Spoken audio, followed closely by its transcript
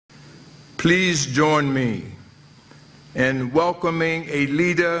Please join me in welcoming a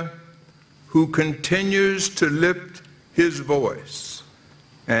leader who continues to lift his voice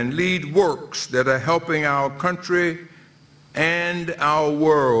and lead works that are helping our country and our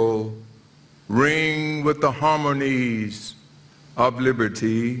world ring with the harmonies of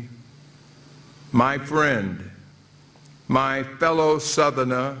liberty. My friend, my fellow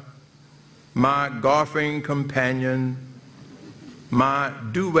Southerner, my golfing companion, my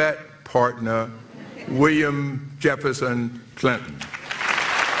duet partner, William Jefferson Clinton.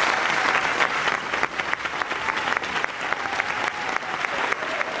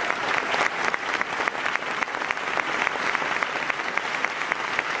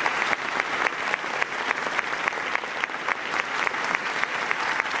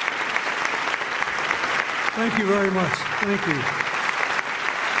 Thank you very much. Thank you.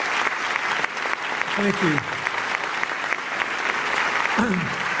 Thank you.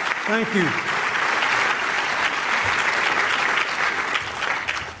 Thank you.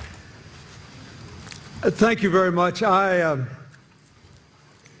 Thank you very much. I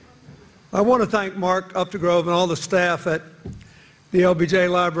want to thank Mark Updegrove and all the staff at the LBJ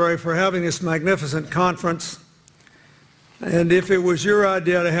Library for having this magnificent conference. And if it was your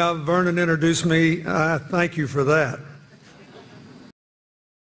idea to have Vernon introduce me, I thank you for that.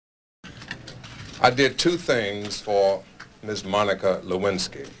 I did two things for Ms. Monica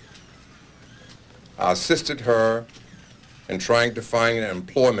Lewinsky. I assisted her in trying to find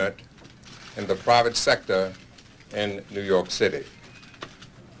employment in the private sector in New York City.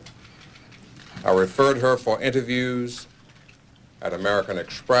 I referred her for interviews at American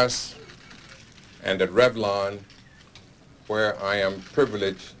Express and at Revlon, where I am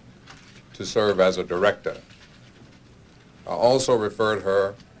privileged to serve as a director. I also referred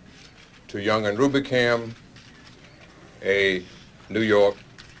her to Young and Rubicam, a New York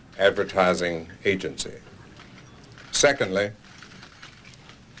advertising agency. Secondly,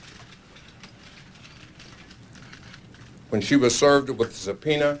 when she was served with a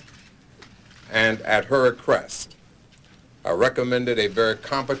subpoena and at her request, I recommended a very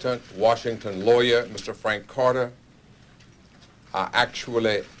competent Washington lawyer, Mr. Frank Carter. I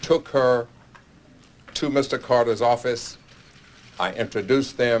actually took her to Mr. Carter's office. I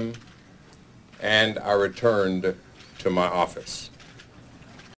introduced them, and I returned to my office.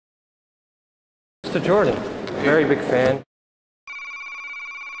 Mr. Jordan, very big fan.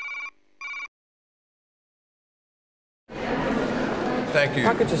 Thank you. If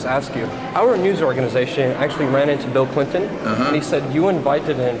I could just ask you, our news organization actually ran into Bill Clinton, and he said you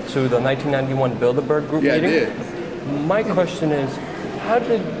invited him to the 1991 Bilderberg Group meeting. Yeah, I did. My question is,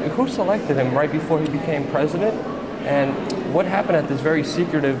 who selected him right before he became president? And what happened at this very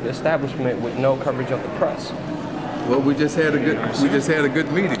secretive establishment with no coverage of the press? Well, we just had a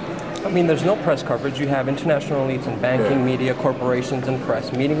good meeting. I mean, there's no press coverage. You have international elites in banking, media, corporations, and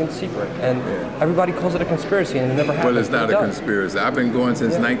press meeting in secret. And everybody calls it a conspiracy, and it never happened. Well, it's not a conspiracy. I've been going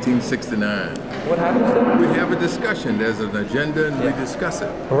since 1969. What happens then? We have a discussion. There's an agenda, and we discuss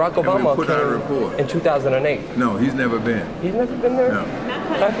it. Barack Obama put out a report. In 2008. No, he's never been. He's never been there? No.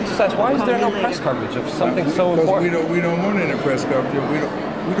 I could just ask, why is there no press coverage of something so important? Because we don't want any press coverage.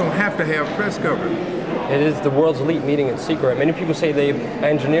 We don't have to have press coverage. It is the world's elite meeting in secret. Many people say they've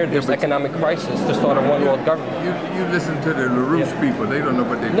engineered this economic crisis to start a one-world government. You listen to the LaRouche people. They don't know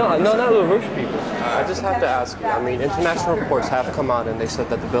what they're doing. No, not LaRouche people. I just have to ask you. I mean, international reports have come out and they said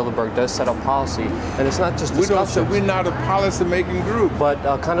that the Bilderberg does set up policy, and it's not just discussions. We're not a policy-making group. But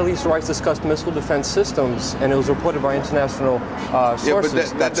Condoleezza Rice discussed missile defense systems, and it was reported by international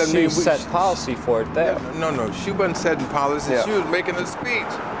sources that she set policy for it there. No, she wasn't setting policy. She was making a speech.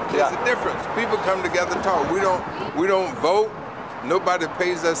 There's a difference. People come together and talk. We don't vote. Nobody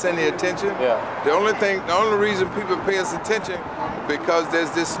pays us any attention. The only reason people pay us attention because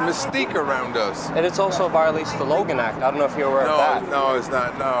there's this mystique around us. And it's also violates the Logan Act. I don't know if you're aware of that. No, it's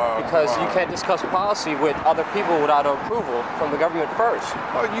not. No. Because you can't discuss policy with other people without approval from the government first.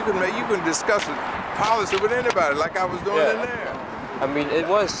 Oh, you can discuss policy with anybody, like I was doing in there. I mean, it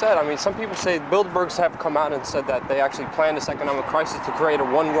was said, I mean, some people say Bilderbergs have come out and said that they actually planned this economic crisis to create a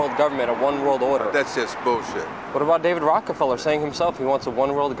one-world government, a one-world order. That's just bullshit. What about David Rockefeller saying himself he wants a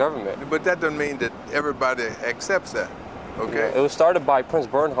one-world government? But that doesn't mean that everybody accepts that, okay? Yeah, it was started by Prince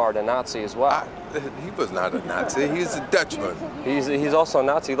Bernhard, a Nazi as well. He was not a Nazi. He's a Dutchman. He's also a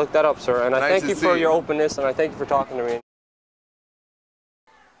Nazi. Look that up, sir. And I thank you for your openness, and I thank you for talking to me.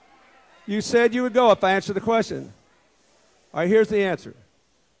 You said you would go if I answered the question. All right, here's the answer.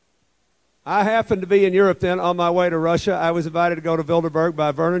 I happened to be in Europe then on my way to Russia. I was invited to go to Bilderberg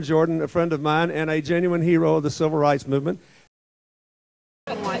by Vernon Jordan, a friend of mine and a genuine hero of the civil rights movement.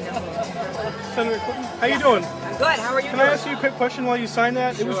 Senator Clinton, how you doing? I'm good. How are you Can doing? I ask you a quick question while you sign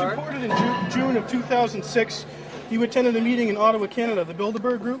that? Sure. It was reported in June of 2006 you attended a meeting in Ottawa, Canada, the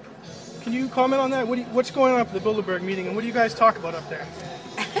Bilderberg Group. Can you comment on that? What's going on at the Bilderberg meeting, and what do you guys talk about up there?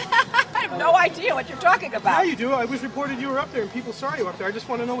 I have no idea what you're talking about. Yeah, you do. I was reported you were up there, and people saw you up there. I just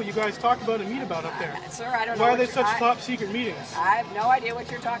want to know what you guys talk about and meet about up there. Sir, I don't know. Why are they such top secret meetings? I have no idea what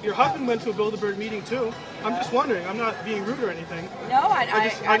you're talking Your about. husband went to a Bilderberg meeting too. I'm just wondering. I'm not being rude or anything. No,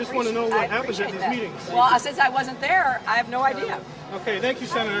 I just want to know what happens at these meetings. Well, since I wasn't there, I have no idea. Okay, thank you,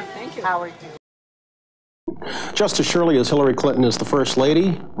 Senator. Thank you. Howard. Just as surely as Hillary Clinton is the first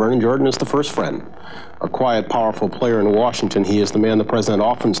lady, Vernon Jordan is the first friend. A quiet, powerful player in Washington, he is the man the president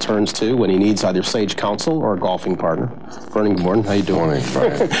often turns to when he needs either sage counsel or a golfing partner. Vernon, good morning. How you doing? Morning,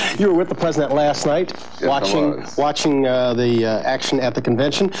 Brian. You were with the president last night, Yes, watching the action at the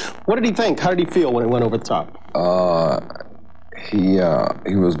convention. What did he think? How did he feel when it went over the top?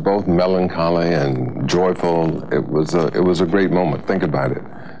 He was both melancholy and joyful. It was a great moment. Think about it.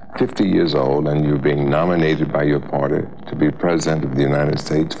 50 years old, and you're being nominated by your party to be president of the United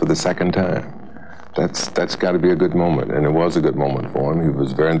States for the second time. That's got to be a good moment, and it was a good moment for him. He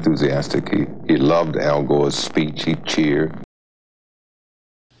was very enthusiastic. He loved Al Gore's speech. He cheered.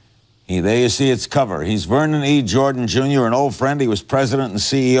 There you see its cover. He's Vernon E. Jordan, Jr., an old friend. He was president and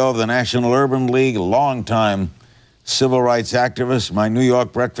CEO of the National Urban League, a long-time civil rights activist, my New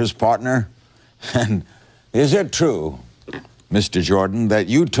York breakfast partner. And is it true, Mr. Jordan, that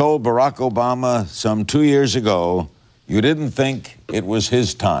you told Barack Obama some 2 years ago you didn't think it was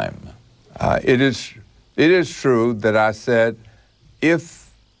his time? It is true that I said,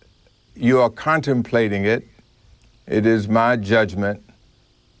 if you are contemplating it, it is my judgment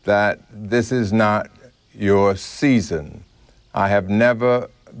that this is not your season. I have never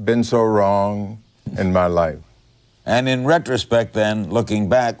been so wrong in my life. And in retrospect, then, looking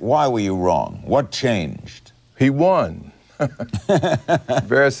back, why were you wrong? What changed? He won.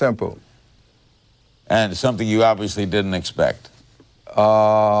 Very simple. And something you obviously didn't expect.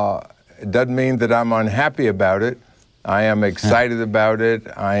 It doesn't mean that I'm unhappy about it. I am excited about it.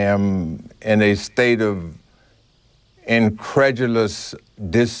 I am in a state of incredulous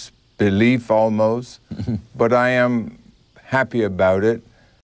disbelief almost, but I am happy about it.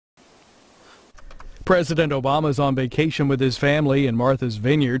 President Obama is on vacation with his family in Martha's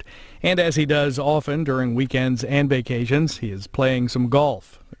Vineyard, and as he does often during weekends and vacations, he is playing some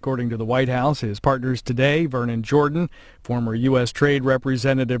golf. According to the White House, his partners today, Vernon Jordan, former U.S. Trade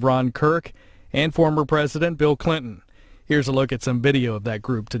Representative Ron Kirk, and former President Bill Clinton. Here's a look at some video of that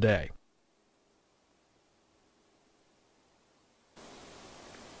group today.